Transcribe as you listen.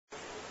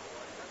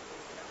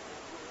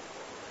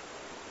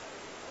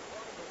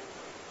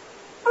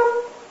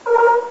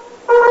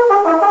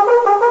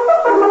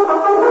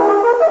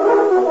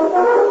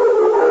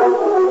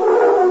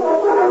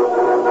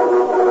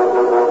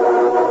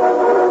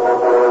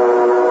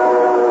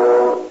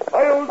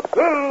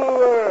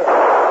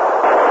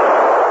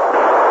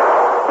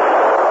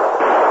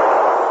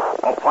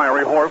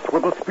fiery horse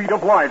with the speed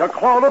of light, a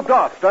cloud of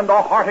dust, and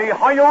a hearty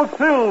hi-yo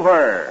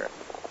silver.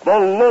 The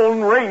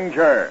Lone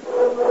Ranger.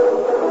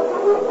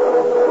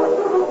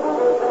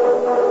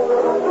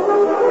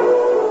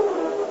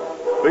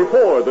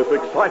 Before this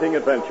exciting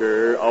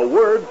adventure, a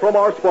word from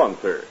our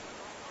sponsor.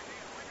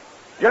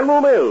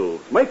 General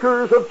Mills,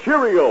 makers of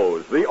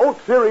Cheerios, the oat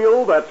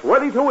cereal that's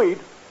ready to eat,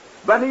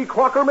 Betty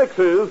Crocker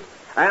Mixes,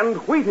 and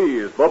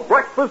Wheaties, the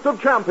breakfast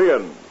of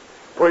champions,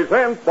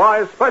 present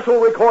by special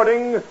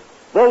recording,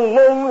 The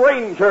Lone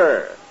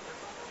Ranger.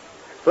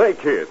 Say,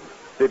 kids,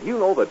 did you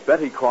know that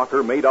Betty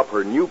Crocker made up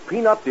her new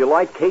Peanut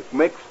Delight Cake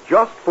Mix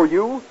just for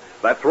you?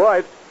 That's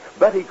right.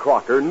 Betty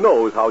Crocker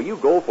knows how you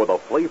go for the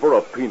flavor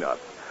of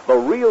peanuts, the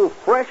real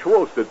fresh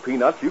roasted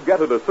peanuts you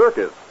get at a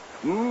circus.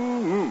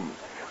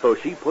 So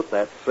she put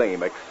that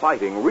same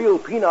exciting real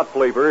peanut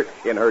flavor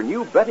in her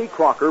new Betty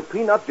Crocker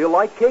Peanut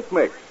Delight Cake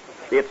Mix.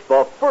 It's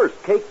the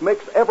first cake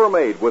mix ever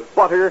made with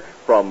butter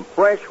from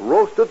fresh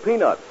roasted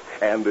peanuts.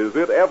 And is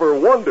it ever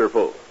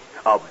wonderful?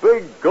 A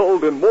big,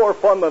 golden, more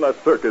fun than a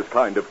circus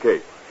kind of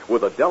cake,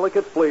 with a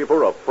delicate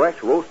flavor of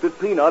fresh roasted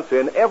peanuts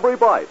in every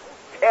bite.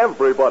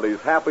 Everybody's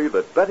happy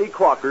that Betty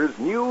Crocker's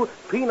new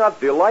Peanut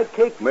Delight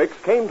Cake Mix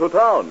came to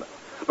town.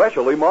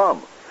 Especially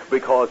Mom,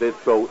 because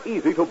it's so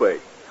easy to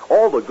bake.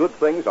 All the good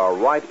things are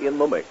right in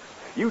the mix.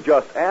 You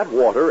just add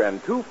water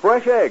and 2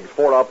 fresh eggs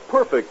for a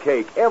perfect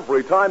cake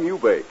every time you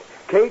bake.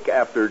 Cake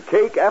after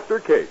cake after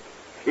cake.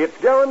 It's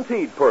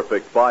guaranteed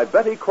perfect by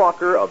Betty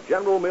Crocker of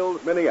General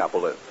Mills,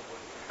 Minneapolis.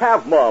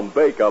 Have Mom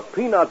bake a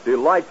Peanut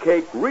Delight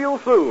cake real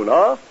soon,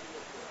 huh?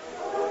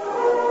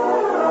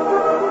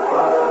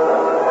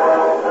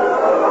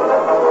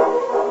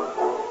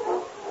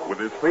 With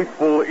his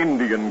faithful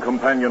Indian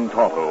companion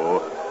Tonto,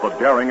 the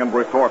daring and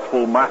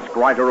resourceful masked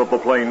rider of the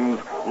plains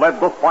led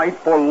the fight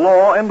for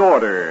law and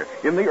order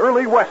in the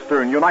early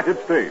western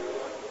United States.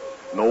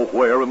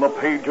 Nowhere in the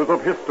pages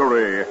of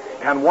history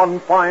can one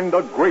find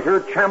a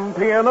greater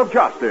champion of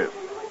justice.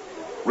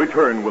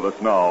 Return with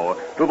us now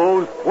to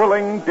those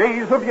thrilling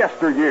days of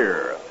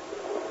yesteryear.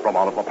 From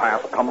out of the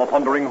past come the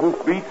thundering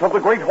hoofbeats of the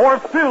great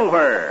horse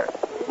Silver.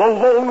 The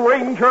Lone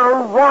Ranger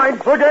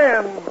rides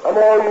again. Come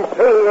on,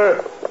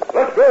 Silver.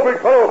 Let's go,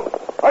 big fellow.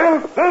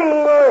 I'm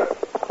Silver.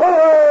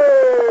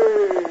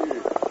 Hooray!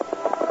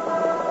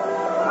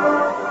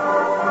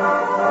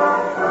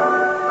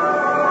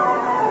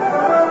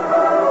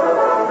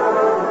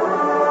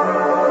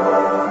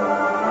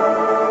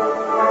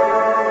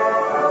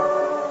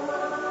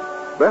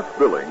 Beth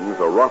Billings,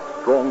 a rough,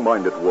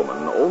 strong-minded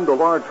woman, owned a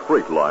large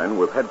freight line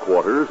with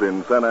headquarters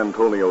in San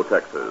Antonio,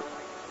 Texas.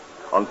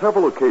 On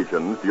several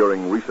occasions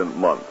during recent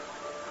months,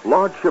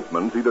 large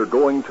shipments either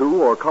going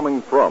to or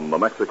coming from the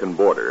Mexican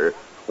border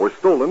were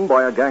stolen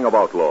by a gang of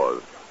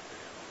outlaws.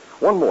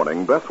 One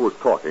morning, Beth was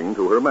talking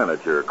to her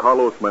manager,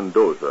 Carlos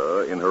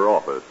Mendoza, in her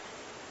office.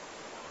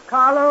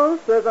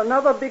 Carlos, there's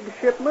another big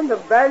shipment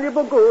of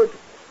valuable goods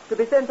to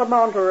be sent to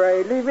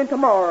Monterey, leaving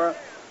tomorrow.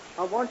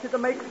 I want you to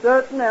make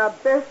certain our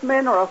best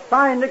men are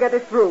assigned to get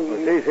it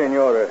through. Si,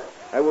 senora.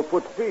 I will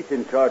put Pete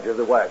in charge of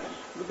the wax.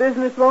 The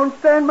business won't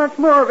stand much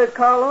more of it,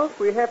 Carlos.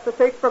 We have to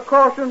take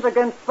precautions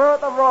against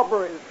further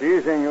robberies.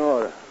 Si,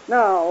 senora.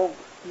 Now,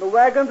 the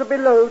wagons will be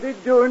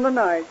loaded during the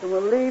night, and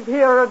we'll leave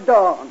here at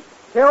dawn.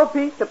 Tell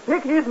Pete to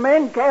pick his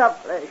men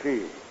carefully.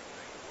 Si.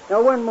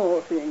 Now, one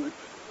more thing.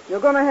 You're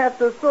going to have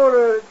to sort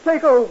of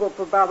take over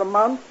for about a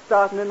month,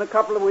 starting in a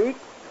couple of weeks.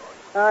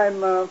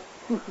 I'm,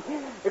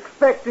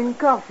 expecting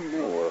company.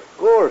 Oh, of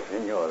course,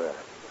 senora.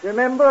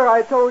 Remember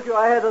I told you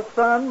I had a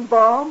son,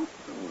 Baum?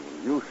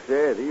 You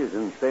said he's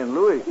in St.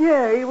 Louis.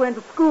 Yeah, he went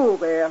to school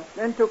there,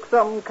 then took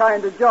some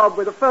kind of job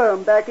with a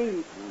firm back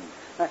east.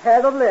 I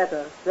had a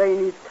letter saying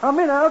he's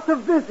coming out to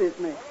visit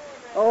me.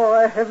 Oh,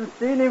 I haven't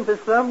seen him for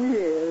some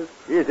years.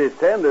 He's a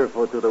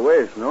tenderfoot to the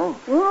west, no?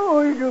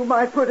 Oh, you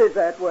might put it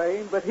that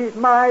way, but he's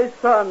my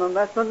son, and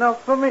that's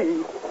enough for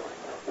me.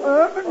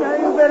 Now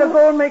you better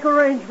go and make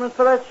arrangements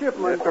for that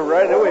shipment. That's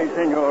right away,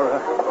 senora.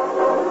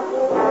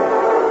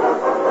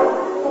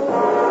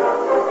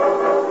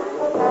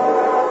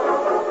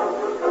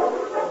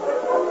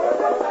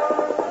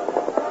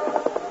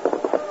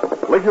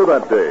 Later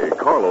that day,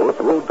 Carlos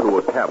rode to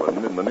a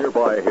cabin in the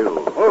nearby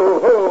hills. Ho,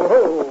 ho,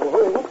 ho,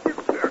 ho.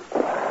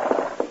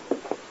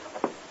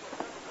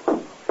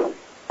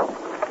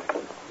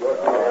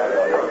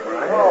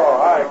 Oh,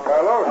 hi,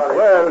 Carlos.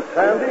 Well,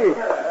 Sandy,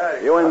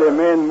 you and the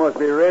men must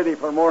be ready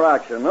for more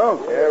action, no?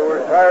 Yeah,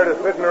 we're tired of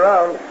sitting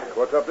around.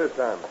 What's up this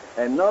time?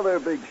 Another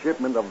big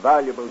shipment of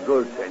valuable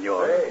goods,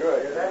 senor.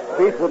 Good.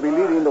 Pete will be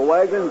leading the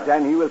wagons,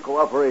 and he will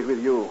cooperate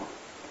with you.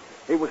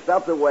 He will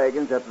stop the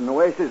wagons at the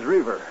Nueces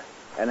River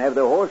and have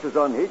the horses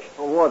unhitched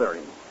for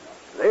watering.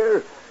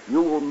 There,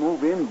 you will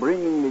move in,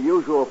 bringing the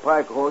usual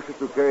pack horses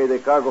to carry the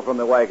cargo from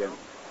the wagon.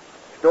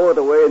 Store it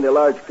away in the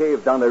large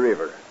cave down the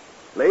river.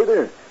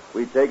 Later,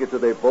 we take it to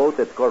the boat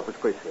at Corpus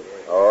Christi.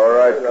 All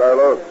right,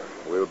 Carlos.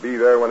 We'll be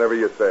there whenever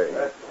you say.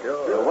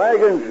 The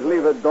wagons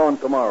leave at dawn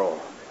tomorrow.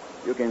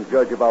 You can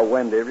judge about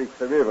when they reach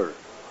the river.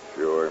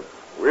 Sure.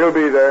 We'll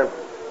be there.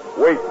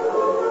 Wait.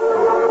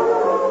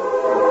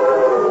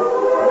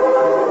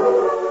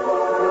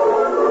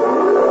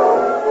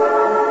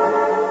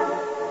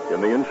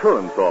 In the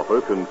insurance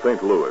office in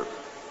St. Louis,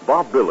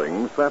 Bob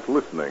Billings sat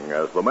listening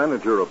as the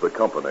manager of the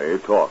company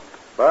talked.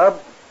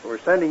 Bob, we're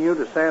sending you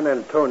to San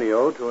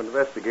Antonio to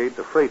investigate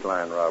the freight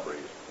line robberies.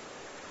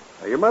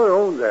 Now, your mother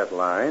owns that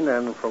line,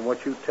 and from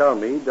what you tell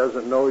me,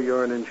 doesn't know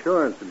you're an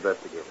insurance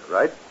investigator,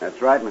 right? That's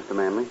right, Mr.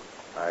 Manley.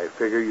 I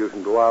figure you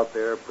can go out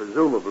there,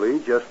 presumably,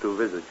 just to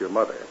visit your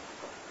mother.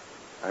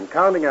 I'm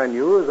counting on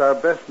you as our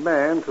best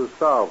man to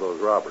solve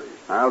those robberies.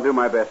 I'll do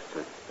my best,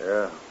 sir.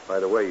 Yeah, by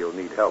the way, you'll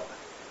need help.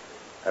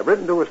 I've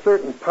written to a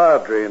certain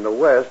padre in the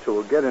West who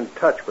will get in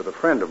touch with a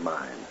friend of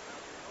mine,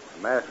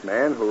 a masked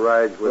man who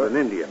rides with an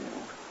Indian.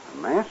 A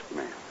masked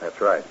man?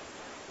 That's right.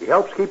 He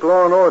helps keep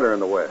law and order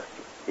in the West.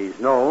 He's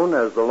known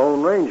as the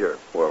Lone Ranger.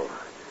 Well,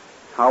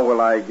 how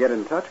will I get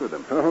in touch with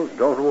him? Oh,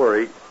 don't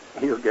worry.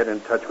 He'll get in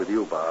touch with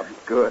you, Bob.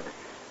 Good.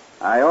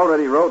 I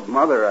already wrote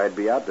Mother I'd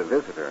be out to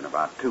visit her in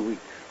about 2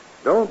 weeks.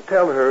 Don't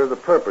tell her the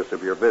purpose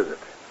of your visit.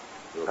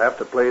 You'll have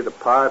to play the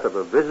part of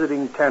a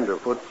visiting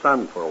tenderfoot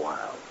son for a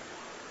while.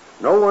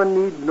 No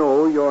one need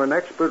know you're an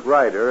expert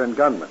rider and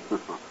gunman.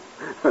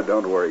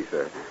 Don't worry,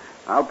 sir.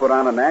 I'll put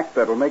on an act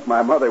that'll make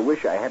my mother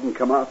wish I hadn't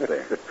come out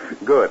there.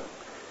 Good.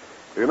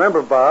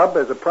 Remember, Bob,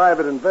 as a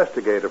private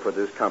investigator for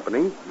this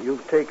company,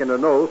 you've taken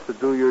an oath to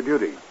do your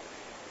duty.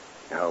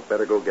 Now,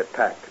 better go get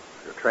packed.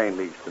 Your train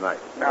leaves tonight.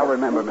 I'll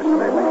remember, Mr.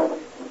 Manley.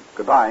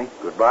 Goodbye.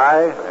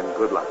 Goodbye, and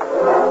good luck.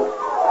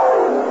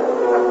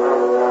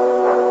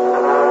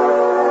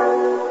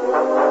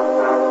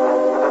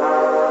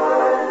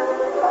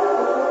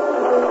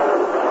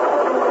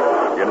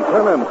 In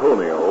San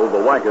Antonio, the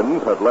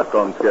wagons had left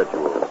on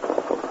schedule.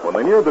 When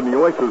they neared the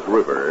Nueces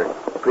River,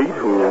 Pete,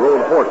 who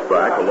rode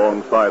horseback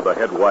alongside the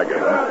head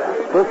wagon,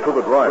 spoke to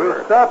the driver.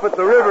 We'll stop at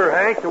the river,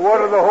 Hank, to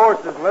water the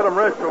horses and let them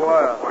rest a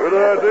while. Good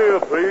idea,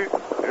 Pete.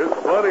 It's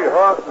plenty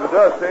hot and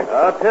dusty.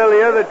 I'll tell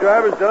the other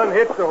drivers done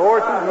hitch the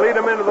horses and lead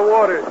them into the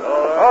water.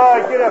 All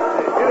right, get up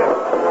there. Get up.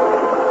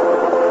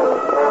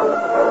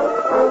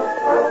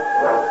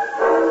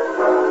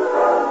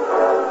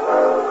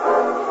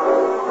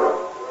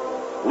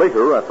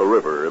 Later at the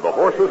river, the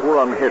horses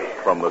were unhitched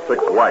from the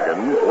 6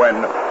 wagons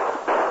when...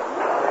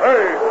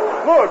 Hey,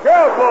 look,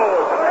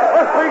 outlaws!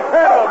 Let's be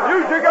them!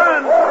 Use your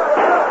guns!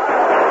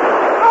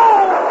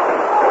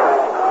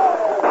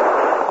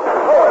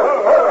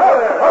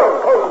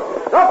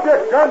 Drop your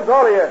guns,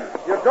 all of you.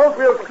 You don't,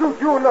 we'll shoot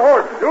you and the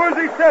horse. Do as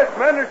he says,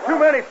 men. There's too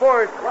many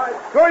for us.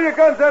 Throw your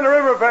guns on the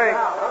riverbank.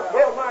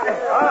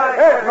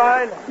 Here's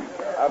mine.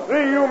 Now,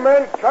 3 you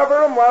men cover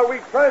them while we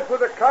transfer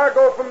the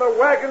cargo from the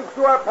wagons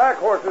to our pack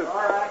horses.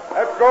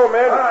 Let's go,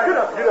 men. Get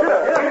up, get up,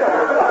 get up.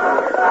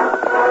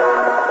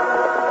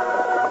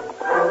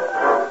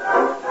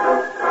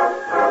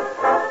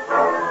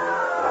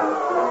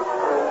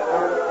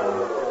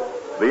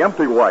 The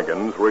empty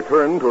wagons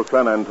returned to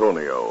San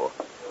Antonio,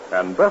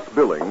 and Bess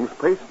Billings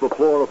paced the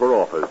floor of her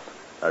office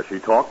as she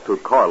talked to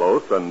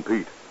Carlos and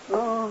Pete.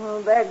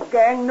 Oh, that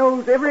gang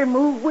knows every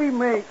move we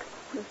make.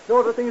 This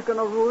sort of thing's going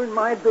to ruin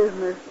my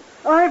business.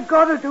 I've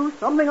got to do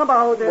something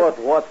about it. But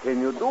what can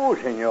you do,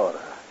 Senora?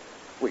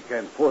 We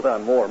can put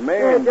on more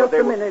men, Just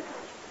a minute.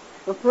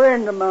 A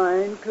friend of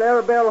mine,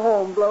 Clarabelle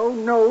Hornblow,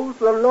 knows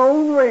the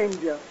Lone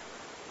Ranger.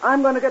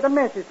 I'm going to get a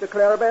message to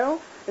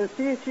Clarabelle and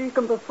see if she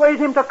can persuade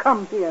him to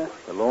come here.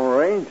 The Lone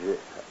Ranger?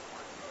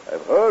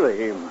 I've heard of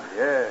him.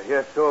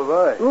 Yes, so have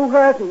I. Who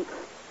hasn't?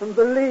 And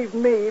believe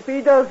me, if he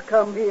does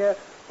come here,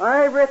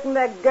 I reckon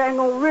that gang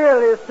will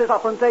really sit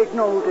up and take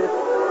notice.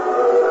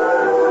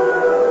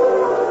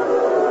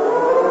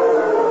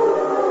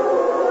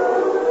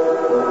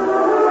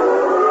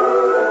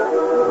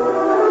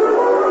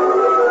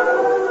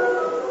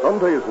 Some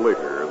days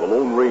later, the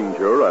Lone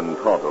Ranger and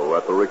Tonto,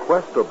 at the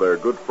request of their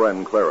good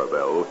friend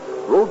Clarabelle,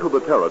 rode to the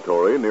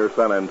territory near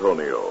San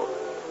Antonio.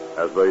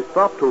 As they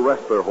stopped to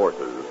rest their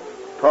horses,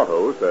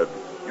 Tonto said,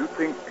 You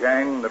think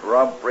gang that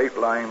rob freight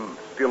lines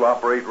still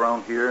operate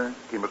around here,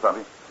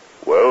 Kimasabi?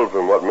 Well,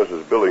 from what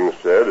Mrs. Billings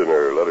said in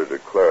her letter to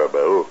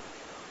Clarabelle,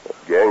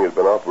 that gang has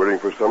been operating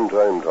for some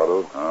time,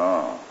 Tonto.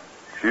 Oh.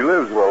 She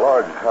lives in a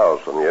large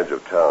house on the edge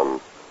of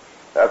town.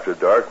 After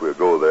dark, we'll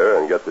go there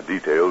and get the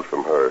details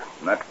from her.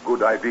 That's a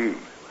good idea.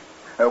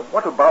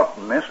 What about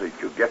the message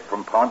you get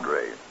from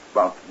Padre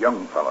about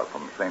young fella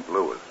from St.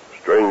 Louis?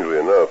 Strangely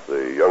enough,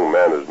 the young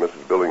man is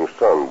Mrs. Billings'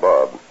 son,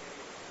 Bob.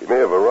 He may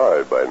have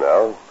arrived by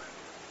now.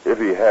 If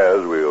he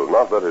has, we'll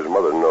not let his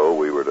mother know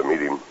we were to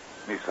meet him.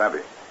 Miss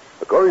Abby.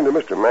 According to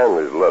Mr.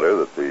 Manley's letter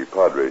that the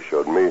Padre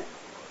showed me,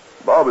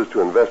 Bob is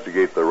to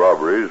investigate the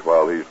robberies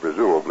while he's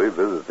presumably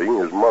visiting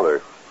his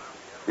mother.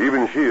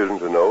 Even she isn't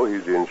to know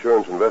he's the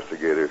insurance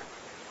investigator.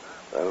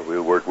 Well,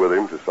 we'll work with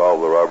him to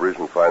solve the robberies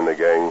and find the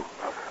gang.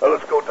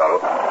 Let's go,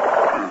 Tonto.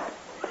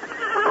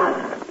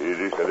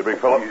 Easy, steady, big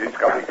fella. Easy,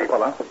 Scotty,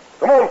 fella.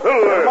 Come on,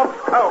 Phil. There. Come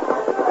on, out.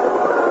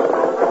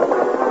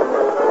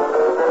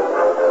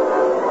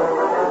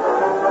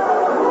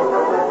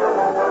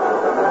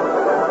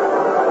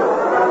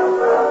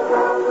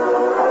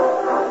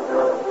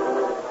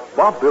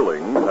 Bob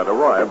Billings had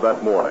arrived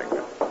that morning,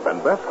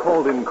 and Bess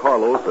called in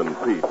Carlos and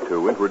Pete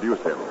to introduce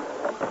him.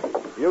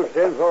 You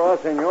sent for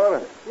us,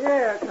 senor?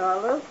 Yeah,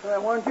 Carlos. I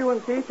want you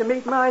and Pete to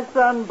meet my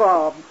son,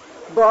 Bob.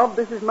 Bob,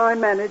 this is my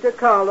manager,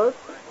 Carlos,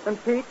 and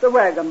Pete, the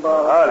wagon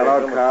boss.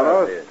 Hello,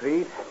 Carlos.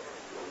 Pete.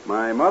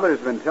 My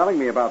mother's been telling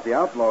me about the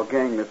outlaw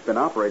gang that's been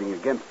operating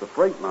against the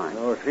freight line.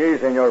 Oh, si,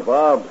 Senor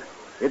Bob.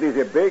 It is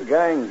a big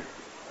gang.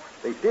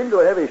 They seem to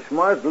have a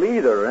smart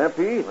leader, eh,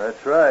 Pete?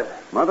 That's right.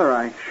 Mother,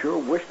 I sure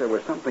wish there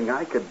was something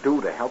I could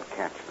do to help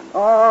catch them.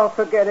 Oh,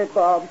 forget it,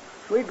 Bob.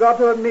 We got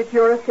to admit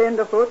you're a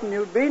tenderfoot, and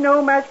you'd be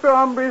no match for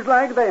hombres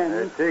like them.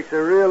 It takes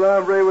a real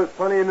hombre with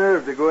plenty of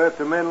nerve to go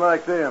after men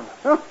like them.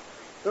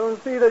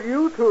 Don't see that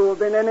you two have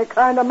been any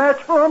kind of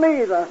match for them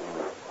either.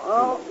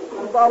 Oh,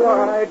 Bob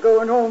and I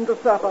going home to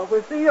supper.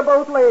 We'll see you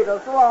both later.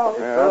 So long.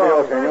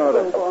 Adios,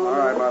 senor. All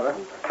right, Mother.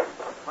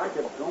 If I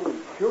could only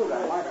shoot,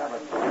 I might have a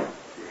chance.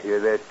 You hear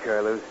that,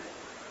 Carlos?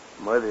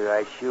 Mother,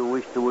 I sure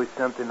wish there was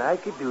something I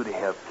could do to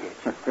help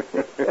catch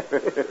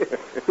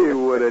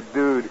him. What a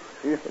dude.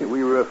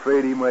 We were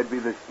afraid he might be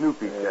the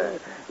Snoopy guy.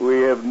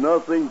 We have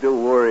nothing to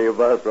worry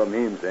about from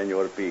him,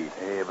 Senor Pete.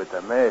 Yeah, but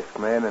the masked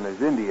man and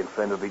his Indian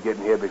friend will be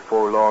getting here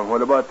before long.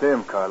 What about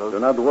them, Carlos? Do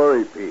not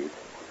worry, Pete.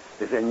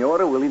 The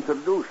senora will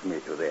introduce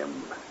me to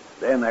them.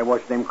 Then I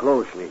watch them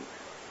closely.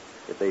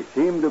 If they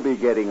seem to be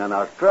getting on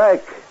our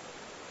track,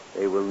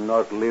 they will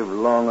not live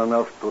long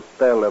enough to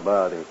tell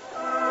about it.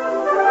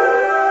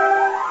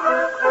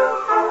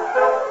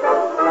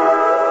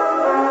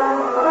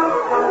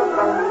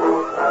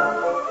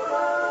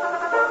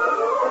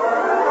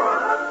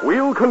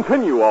 We'll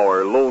continue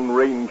our Lone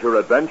Ranger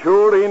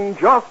adventure in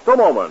just a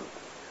moment.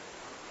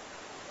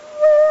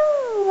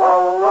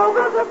 All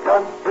over the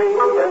country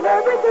in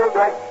every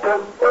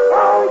direction,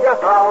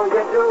 how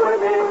you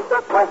doing is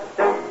the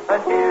question.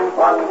 And here's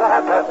what the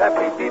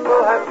happy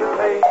people have to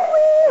say.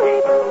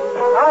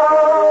 Eating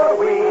our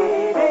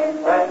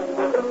Wheaties and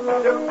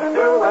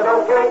doing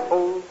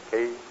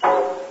okay.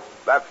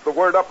 That's the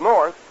word up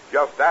north.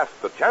 Just ask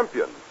the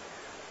champion.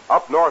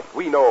 Up north,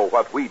 we know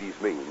what Wheaties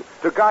mean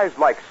to guys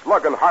like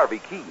Slug and Harvey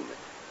Keene.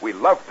 We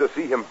love to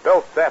see him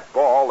belt that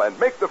ball and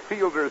make the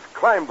fielders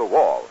climb the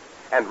wall.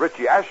 And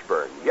Richie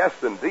Ashburn, yes,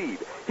 indeed,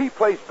 he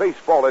plays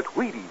baseball at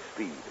Wheaties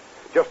speed.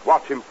 Just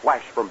watch him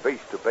flash from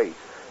base to base.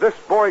 This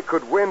boy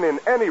could win in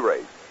any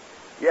race.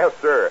 Yes,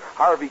 sir,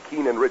 Harvey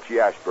Keene and Richie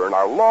Ashburn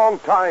are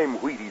longtime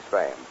Wheaties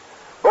fans.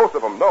 Both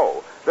of them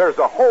know there's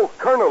a whole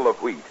kernel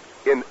of wheat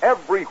in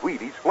every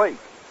Wheaties flake.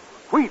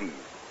 Wheaties,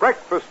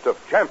 breakfast of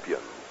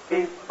champions.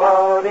 Keep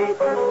on eating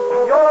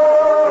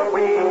your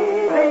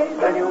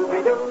Wheaties and you'll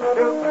be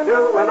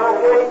doing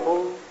okay.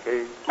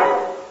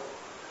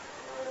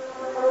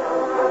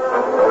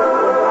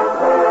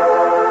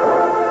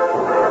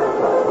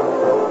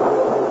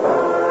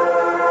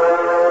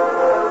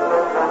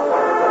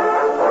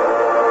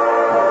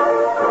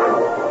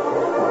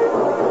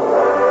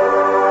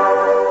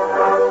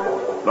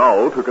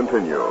 Now to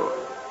continue.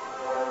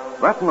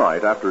 That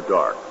night after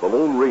dark, the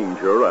Lone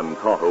Ranger and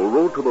Tonto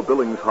rode to the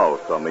Billings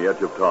house on the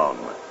edge of town,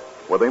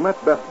 where they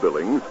met Bess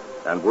Billings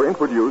and were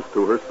introduced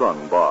to her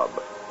son, Bob.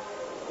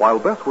 While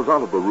Bess was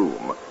out of the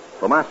room,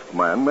 the masked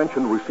man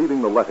mentioned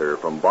receiving the letter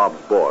from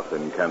Bob's boss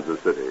in Kansas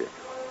City.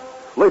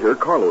 Later,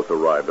 Carlos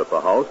arrived at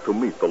the house to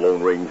meet the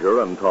Lone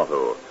Ranger and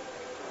Tonto.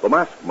 The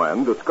masked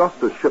man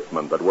discussed a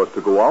shipment that was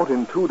to go out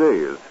in 2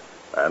 days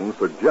and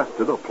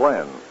suggested a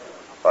plan.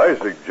 I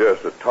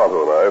suggest that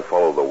Tonto and I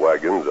follow the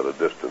wagons at a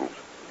distance.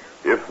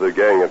 If the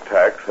gang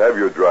attacks, have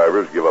your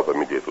drivers give up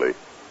immediately.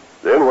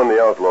 Then when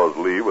the outlaws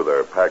leave with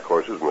their pack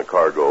horses and the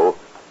cargo,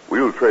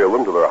 we'll trail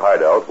them to their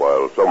hideout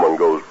while someone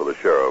goes for the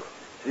sheriff.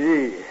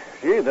 See,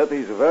 that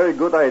is a very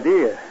good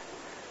idea.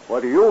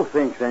 What do you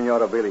think,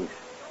 Senora Billings?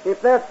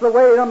 If that's the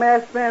way the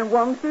masked man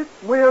wants it,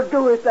 we'll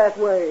do it that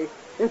way.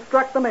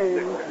 Instruct the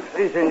men.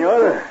 Si,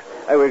 senor.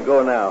 I will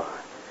go now.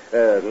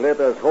 Let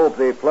us hope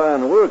the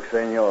plan works,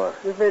 senor.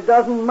 If it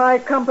doesn't, my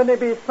company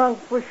be sunk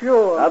for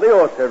sure.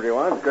 Adios,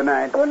 everyone. Good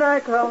night. Good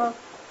night, Carlos.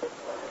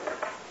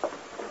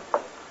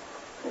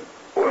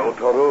 Well,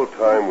 Tonto,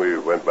 time we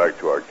went back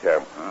to our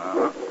camp.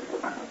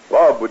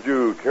 Bob, would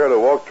you care to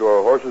walk to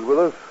our horses with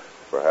us?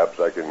 Perhaps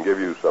I can give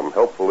you some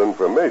helpful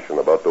information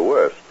about the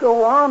West.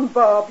 Go on,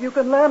 Bob. You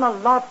can learn a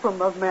lot from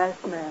the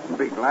masked man.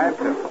 Be glad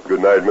to.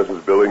 Good night,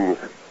 Mrs. Billings.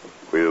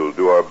 We'll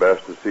do our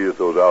best to see that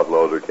those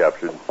outlaws are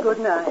captured. Good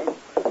night.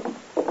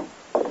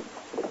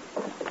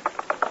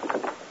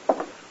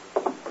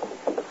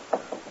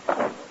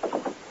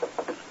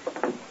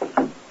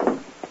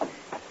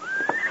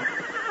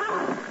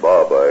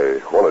 Bob,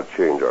 I want to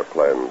change our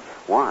plans.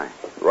 Why?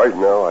 Right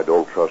now, I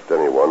don't trust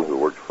anyone who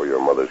works for your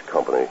mother's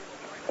company.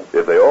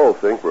 If they all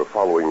think we're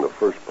following the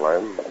first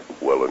plan,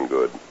 well and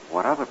good.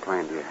 What other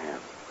plan do you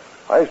have?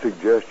 I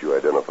suggest you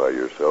identify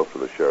yourself to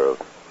the sheriff.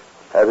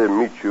 Have him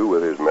meet you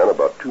with his men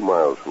about 2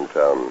 miles from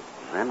town.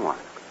 Then what?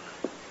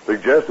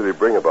 Suggest that he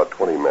bring about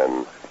 20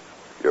 men.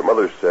 Your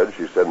mother said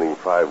she's sending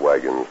 5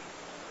 wagons.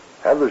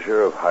 Have the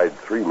sheriff hide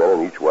 3 men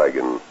in each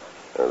wagon.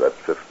 That's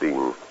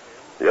 15.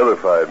 The other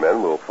 5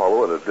 men will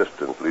follow at a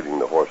distance, leading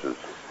the horses.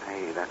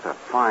 Hey, that's a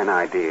fine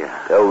idea.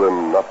 Tell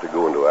them not to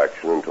go into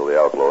action until the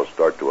outlaws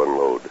start to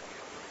unload.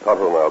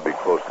 Tonto and I'll be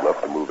close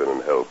enough to move in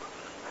and help.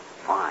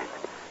 Fine.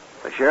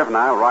 The sheriff and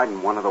I'll ride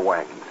in one of the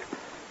wagons.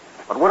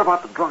 But what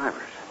about the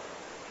drivers?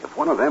 If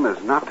one of them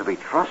is not to be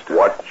trusted...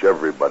 Watch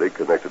everybody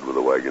connected with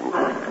the wagons.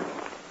 All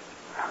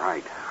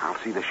right. I'll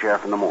see the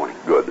sheriff in the morning.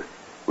 Good.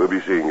 We'll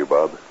be seeing you,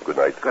 Bob. Good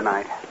night. Good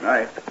night.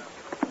 Night.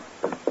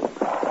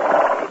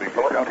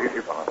 Come on,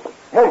 here, Bob.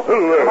 Come on,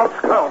 Silver. Come on,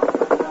 Scout.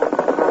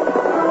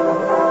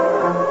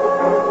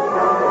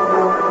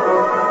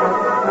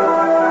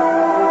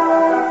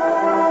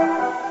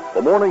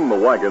 The morning the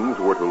wagons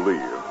were to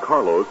leave,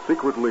 Carlos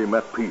secretly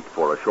met Pete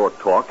for a short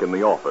talk in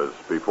the office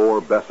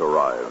before Bess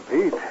arrived.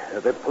 Pete,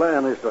 the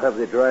plan is to have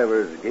the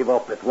drivers give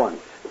up at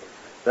once.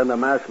 Then the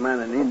masked man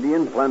and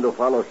Indian plan to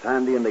follow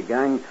Sandy and the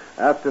gang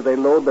after they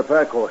load the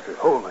pack horses.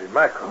 Holy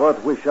mackerel.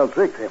 But we shall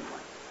trick them.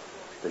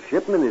 The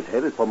shipment is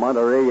headed for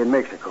Monterey in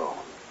Mexico.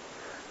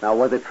 Now,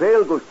 where the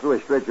trail goes through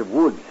a stretch of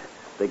woods,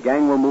 the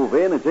gang will move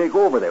in and take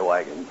over their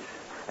wagons.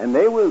 And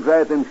they will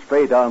drive them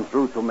straight on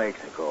through to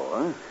Mexico,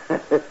 huh?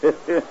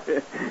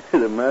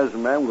 The masked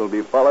man will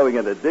be following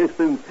at a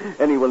distance,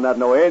 and he will not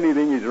know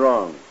anything is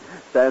wrong.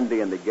 Sandy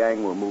and the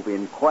gang will move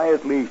in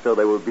quietly, so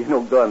there will be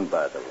no gun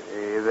battle.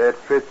 Hey, that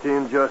fits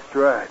in just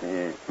right.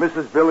 Yeah.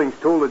 Mrs. Billings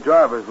told the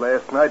drivers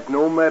last night,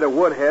 no matter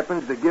what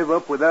happens, to give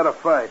up without a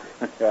fight.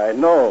 I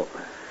know.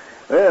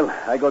 Well,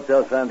 I go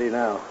tell Sandy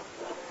now.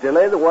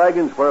 Delay the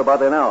wagons for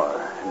about an hour,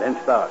 and then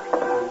start.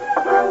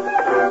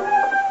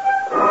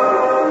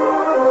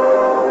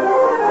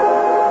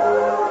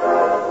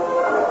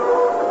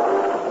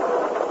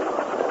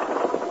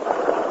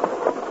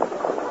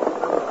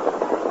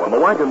 When the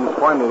wagons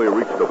finally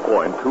reached a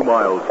point 2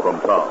 miles from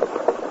town,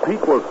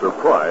 Pete was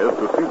surprised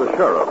to see the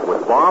sheriff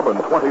with Bob and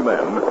 20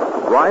 men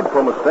ride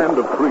from a stand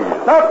of trees.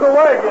 Stop the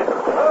wagon!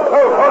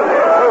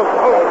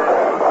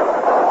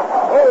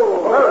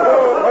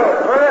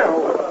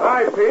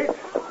 Hi, Pete.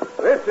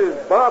 This is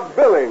Bob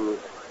Billings,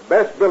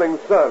 Bess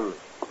Billings' son.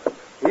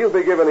 He'll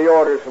be giving the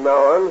orders from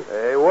now on.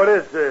 Hey, what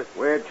is this?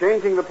 We're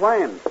changing the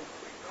plans.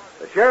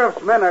 The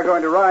sheriff's men are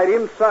going to ride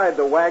inside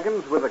the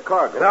wagons with the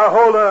cargo. Now,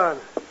 hold on.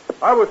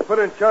 I was put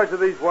in charge of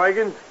these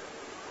wagons.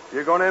 If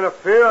you're going to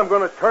interfere, I'm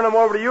going to turn them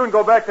over to you and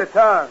go back to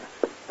town.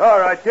 All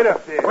right, get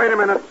up there. Wait a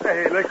minute.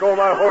 Hey, let go of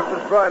my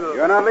horse's bridle.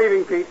 You're not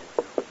leaving, Pete.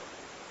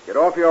 Get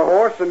off your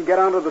horse and get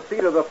onto the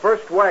seat of the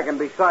first wagon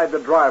beside the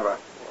driver.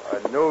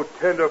 No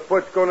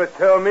tenderfoot's going to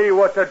tell me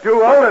what to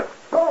do on it.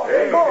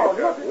 Hey,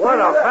 what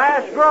a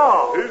fast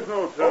draw. There's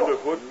no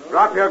tenderfoot.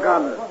 Drop your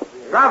gun.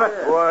 Drop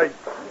it. Why?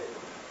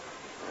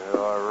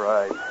 All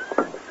right.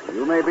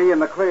 You may be in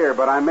the clear,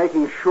 but I'm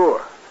making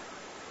sure.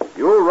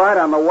 You'll ride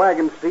on the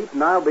wagon seat,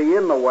 and I'll be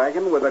in the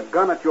wagon with a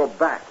gun at your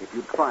back if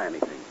you try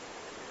anything.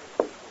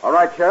 All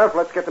right, Sheriff,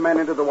 let's get the men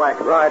into the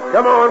wagon. Right.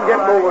 Come on, get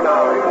moving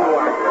now.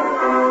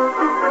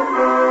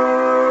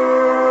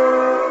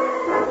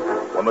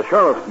 When the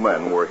sheriff's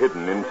men were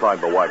hidden inside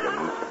the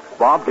wagons,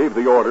 Bob gave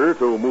the order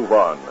to move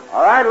on.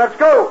 All right, let's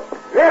go.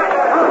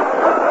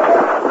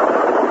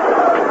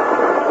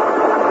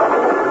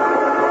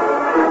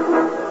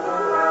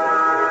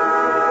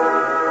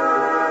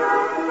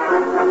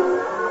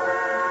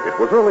 It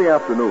was early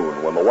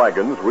afternoon when the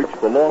wagons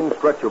reached the long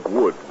stretch of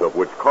woods of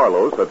which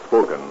Carlos had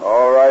spoken.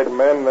 All right,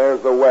 men,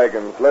 there's the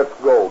wagons. Let's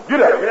go.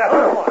 Get up!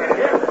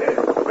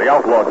 The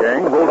outlaw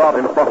gang rode out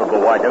in front of the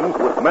wagons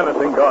with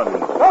menacing guns.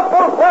 Stop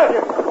those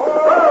wagons!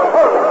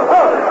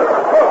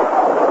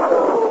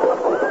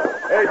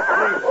 Hey,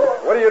 Chief,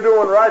 what are you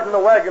doing riding the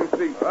wagon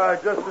seat? I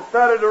just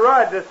decided to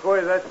ride this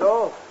way, that's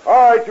all.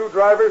 All right, you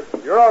drivers,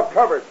 you're all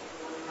covered.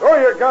 Throw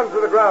your guns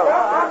to the ground.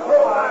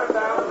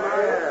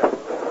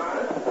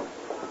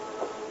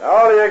 Now,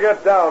 all of you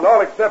get down,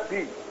 all except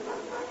Pete.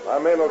 My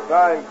men will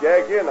tie and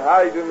gag you and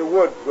hide in the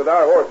woods with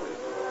our horses.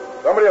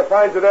 Somebody will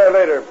find you there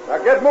later. Now,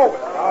 get moving.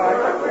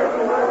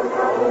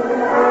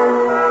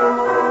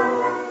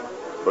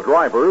 The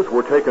drivers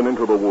were taken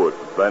into the woods,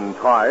 then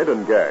tied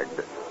and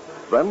gagged.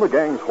 Then the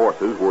gang's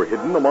horses were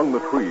hidden among the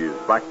trees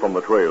back from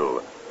the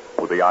trail,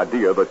 with the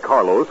idea that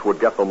Carlos would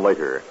get them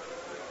later.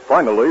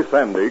 Finally,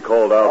 Sandy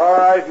called out, All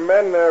right,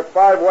 men, there are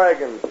 5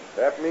 wagons.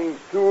 That means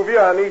 2 of you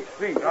on each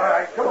seat. All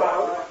right, come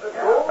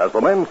on. As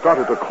the men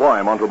started to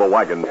climb onto the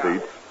wagon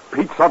seats,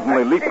 Pete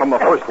suddenly leaped from the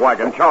first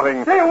wagon,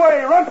 shouting, Stay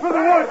away! Run for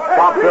the woods!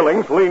 Bob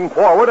Billings leaned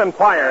forward and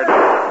fired.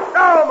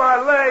 Oh, my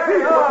leg!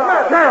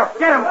 Sheriff,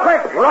 get him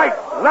quick. Right,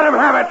 let him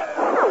have it.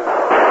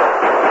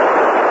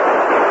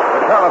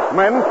 The sheriff's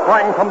men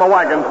sprang from the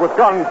wagons with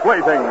guns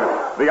blazing.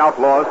 The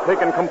outlaws,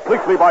 taken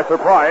completely by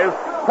surprise,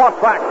 fought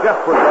back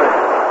desperately.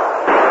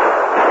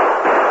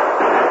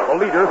 The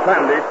leader,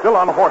 Sandy, still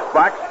on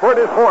horseback, spurred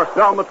his horse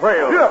down the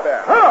trail. Get up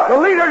there! The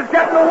leader's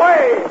getting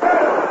away!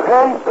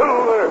 Come,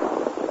 Silver!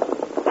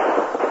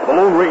 The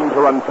Lone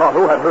Ranger and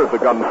Tonto had heard the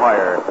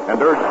gunfire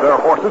and urged their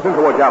horses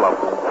into a gallop.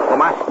 The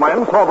masked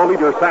man saw the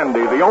leader,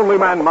 Sandy, the only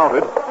man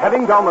mounted,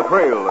 heading down the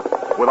trail.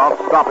 Without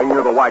stopping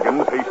near the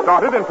wagons, he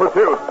started in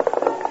pursuit.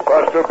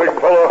 Faster, big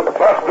fella,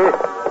 faster.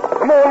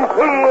 Come on,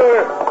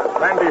 Silver.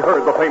 Sandy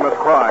heard the famous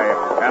cry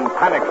and,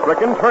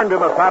 panic-stricken, turned in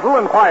the saddle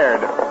and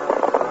fired.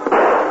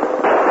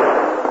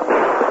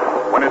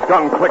 When his his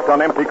gun clicked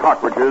on empty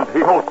cartridges, he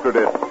holstered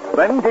it,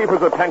 then gave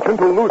his attention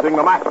to losing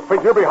the masked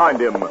figure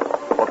behind him.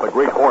 But the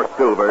great horse,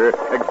 Silver,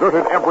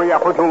 exerted every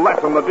effort to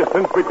lessen the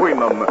distance between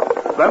them.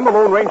 Then the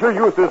Lone Ranger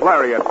used his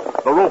lariat.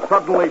 The rope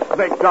suddenly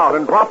snaked out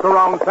and dropped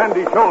around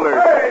Sandy's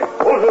shoulders. Hey!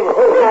 Hold Silver,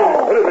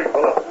 hold! Steady, big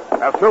fella.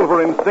 As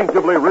Silver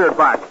instinctively reared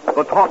back,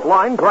 the taut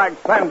line dragged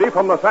Sandy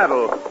from the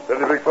saddle.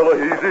 Steady, big fella,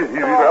 easy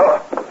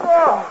now.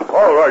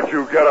 All right,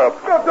 you get up.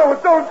 No,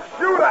 don't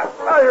shoot.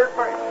 I hurt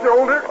my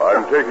shoulder.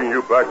 I'm taking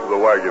you back to the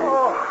wagon.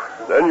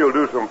 Then you'll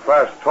do some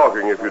fast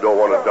talking if you don't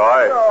want to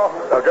die.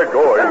 Now get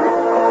going.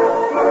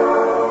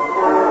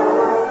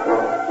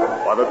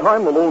 By the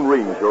time the Lone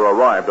Ranger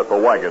arrived at the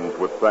wagons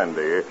with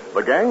Sandy,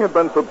 the gang had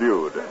been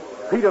subdued.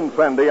 Pete and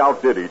Sandy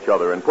outdid each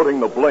other in putting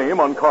the blame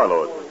on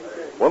Carlos.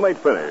 When they'd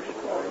finished,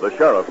 the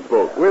sheriff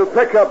spoke. We'll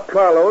pick up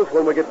Carlos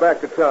when we get back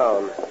to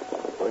town.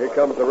 Well, here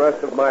comes the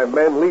rest of my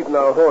men leading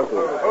our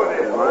horses.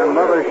 My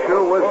mother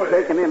sure was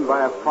taken in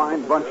by a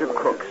fine bunch of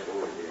crooks.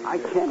 I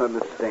can't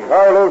understand.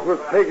 Carlos was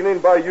taken in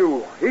by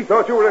you. He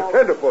thought you were a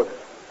tenderfoot.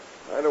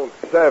 I don't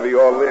savvy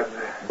all this.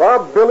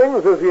 Bob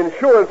Billings is the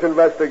insurance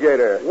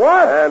investigator.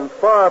 What? And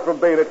far from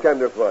being a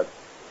tenderfoot.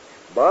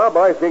 Bob,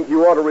 I think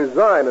you ought to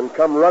resign and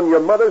come run your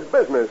mother's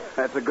business.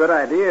 That's a good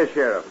idea,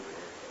 Sheriff.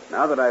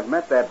 Now that I've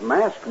met that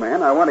masked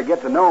man, I want to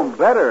get to know him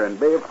better and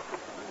be able...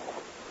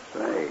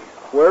 Say,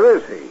 where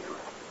is he?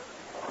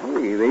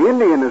 Hey, the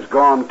Indian is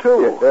gone,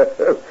 too.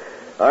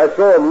 I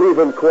saw him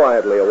leaving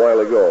quietly a while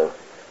ago,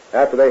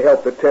 after they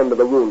helped attend to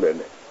the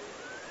wounded.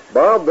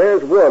 Bob,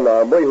 there's one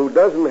hombre who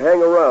doesn't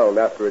hang around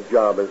after a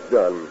job is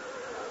done.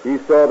 He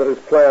saw that his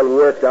plan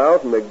worked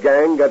out and the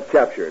gang got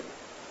captured.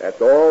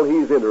 That's all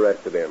he's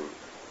interested in.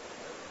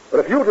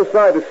 But if you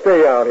decide to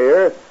stay out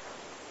here,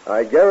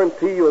 I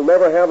guarantee you'll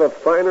never have a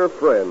finer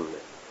friend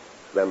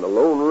than the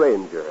Lone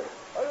Ranger.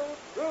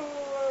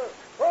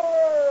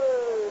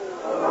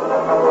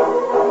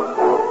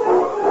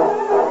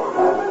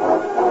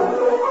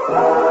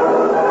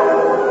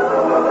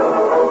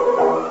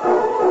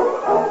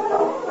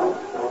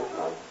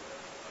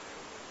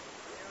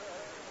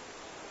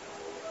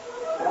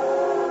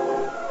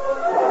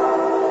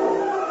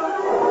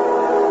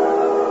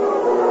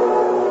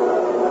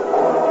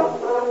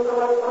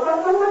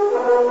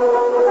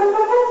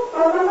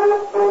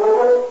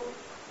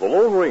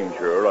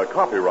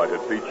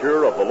 Copyrighted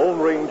feature of the Lone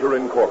Ranger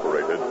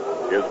Incorporated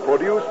is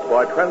produced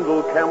by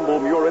Trendle Campbell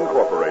Muir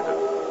Incorporated.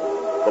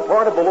 The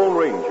part of the Lone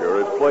Ranger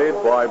is played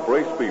by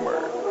Brace Beamer.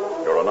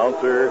 Your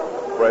announcer,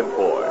 Fred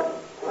Foy.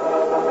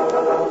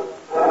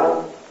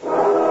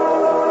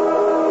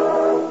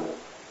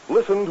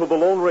 Listen to the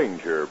Lone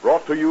Ranger,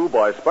 brought to you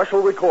by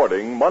special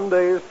recording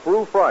Mondays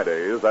through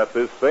Fridays at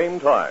this same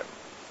time.